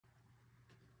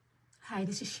Hi,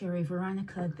 this is Sherry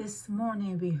Veronica. This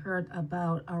morning we heard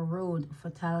about a road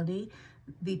fatality.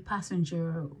 The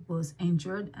passenger was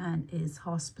injured and is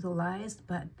hospitalized,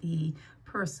 but the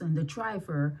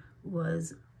driver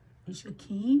was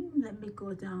Jakeem. Let me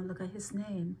go down, look at his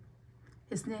name.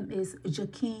 His name is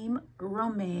Jakeem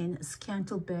Romain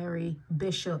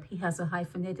Scantlebury-Bishop. He has a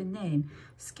hyphenated name,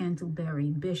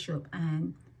 Scantlebury-Bishop.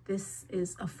 And this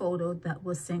is a photo that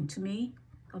was sent to me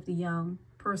of the young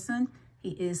person.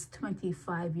 He is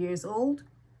 25 years old,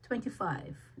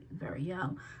 25, very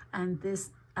young. And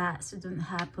this accident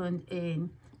happened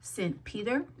in St.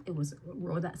 Peter. It was a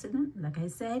road accident, like I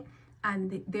said.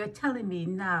 And they're telling me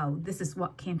now, this is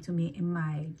what came to me in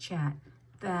my chat,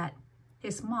 that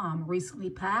his mom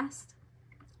recently passed.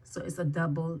 So it's a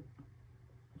double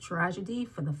tragedy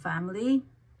for the family.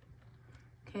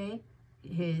 Okay,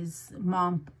 his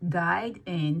mom died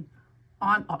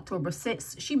on October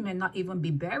 6th. She may not even be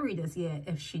buried as yet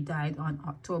if she died on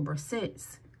October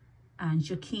 6th. And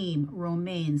Jakeem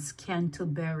Romain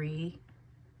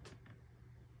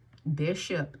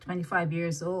Scantlebury-Bishop, 25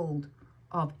 years old,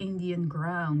 of Indian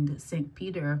Ground, St.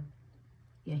 Peter.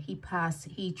 Yeah, he passed.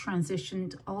 He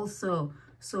transitioned also.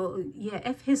 So yeah,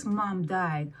 if his mom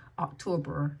died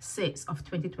October 6th of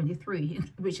 2023,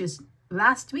 which is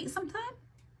last week sometime,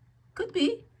 could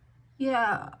be.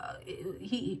 Yeah,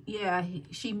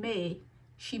 she may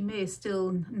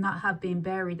still not have been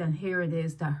buried, and here it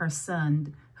is that her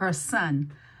son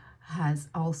has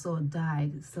also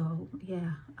died. So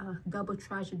yeah, a double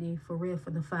tragedy for real for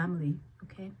the family.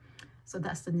 Okay, so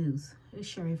that's the news. It's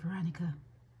Sherry Veronica.